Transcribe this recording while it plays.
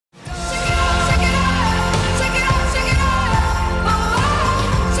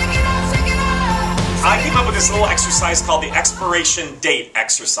this little exercise called the expiration date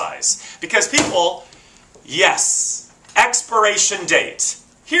exercise. Because people, yes, expiration date.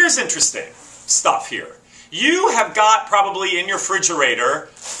 Here's interesting stuff here. You have got probably in your refrigerator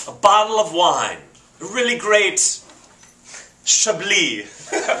a bottle of wine, a really great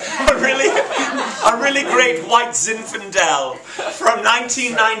Chablis, a really great white Zinfandel from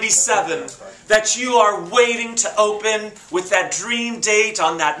 1997 that you are waiting to open with that dream date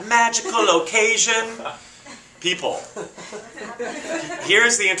on that magical occasion. People,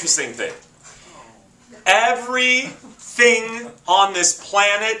 here's the interesting thing. Everything on this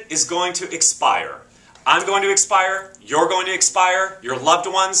planet is going to expire. I'm going to expire, you're going to expire, your loved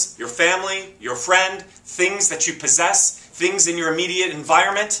ones, your family, your friend, things that you possess, things in your immediate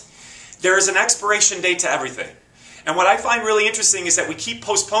environment. There is an expiration date to everything. And what I find really interesting is that we keep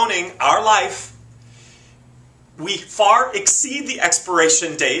postponing our life. We far exceed the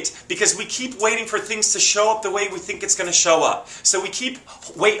expiration date because we keep waiting for things to show up the way we think it's going to show up. So we keep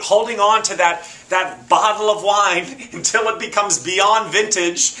holding on to that bottle of wine until it becomes beyond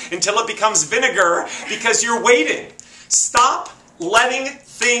vintage, until it becomes vinegar, because you're waiting. Stop letting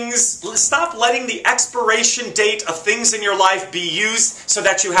the expiration date of things in your life be used so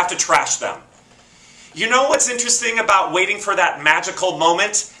that you have to trash them. You know what's interesting about waiting for that magical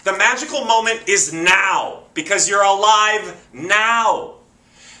moment? The magical moment is now, because you're alive now.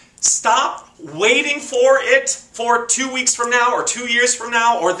 Stop waiting for it for 2 weeks from now, or 2 years from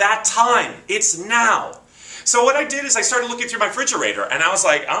now, or that time. It's now. So what I did is I started looking through my refrigerator, and I was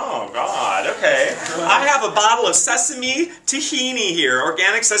like, oh God, okay. I have a bottle of sesame tahini here,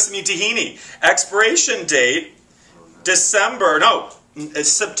 organic sesame tahini. Expiration date,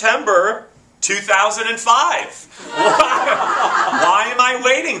 September 2005. Why am I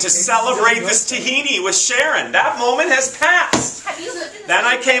waiting to celebrate this tahini with Sharon? That moment has passed. Then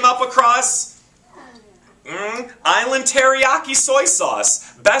I came up across Island Teriyaki Soy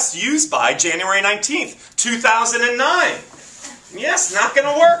Sauce, best used by January 19th, 2009. Yes, not going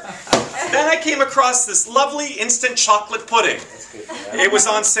to work. Then I came across this lovely instant chocolate pudding. It was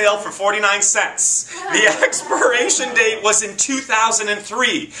on sale for 49 cents. The expiration date was in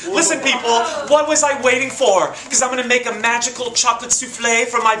 2003. Listen, people, what was I waiting for? Because I'm going to make a magical chocolate souffle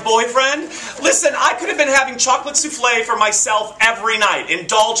for my boyfriend? Listen, I could have been having chocolate souffle for myself every night,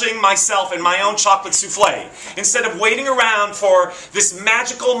 indulging myself in my own chocolate souffle, instead of waiting around for this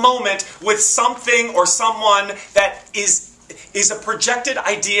magical moment with something or someone that is a projected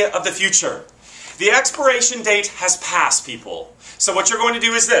idea of the future. The expiration date has passed, people. So what you're going to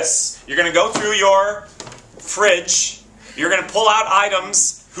do is this. You're going to go through your fridge. You're going to pull out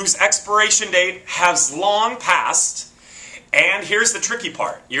items whose expiration date has long passed. And here's the tricky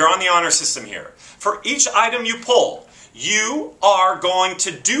part. You're on the honor system here. For each item you pull, you are going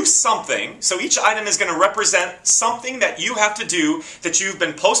to do something. So each item is going to represent something that you have to do that you've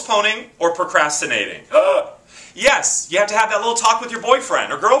been postponing or procrastinating. Yes, you have to have that little talk with your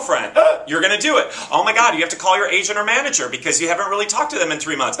boyfriend or girlfriend. You're going to do it. Oh my God, you have to call your agent or manager because you haven't really talked to them in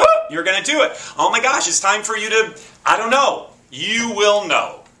 3 months. You're going to do it. Oh my gosh, it's time for you to, I don't know. You will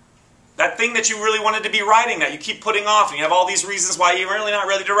know. That thing that you really wanted to be writing that you keep putting off and you have all these reasons why you're really not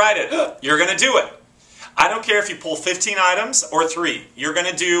ready to write it. You're going to do it. I don't care if you pull 15 items or 3. You're going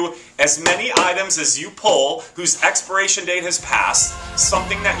to do as many items as you pull whose expiration date has passed,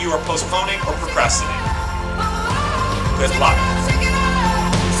 something that you are postponing or procrastinating. Good luck.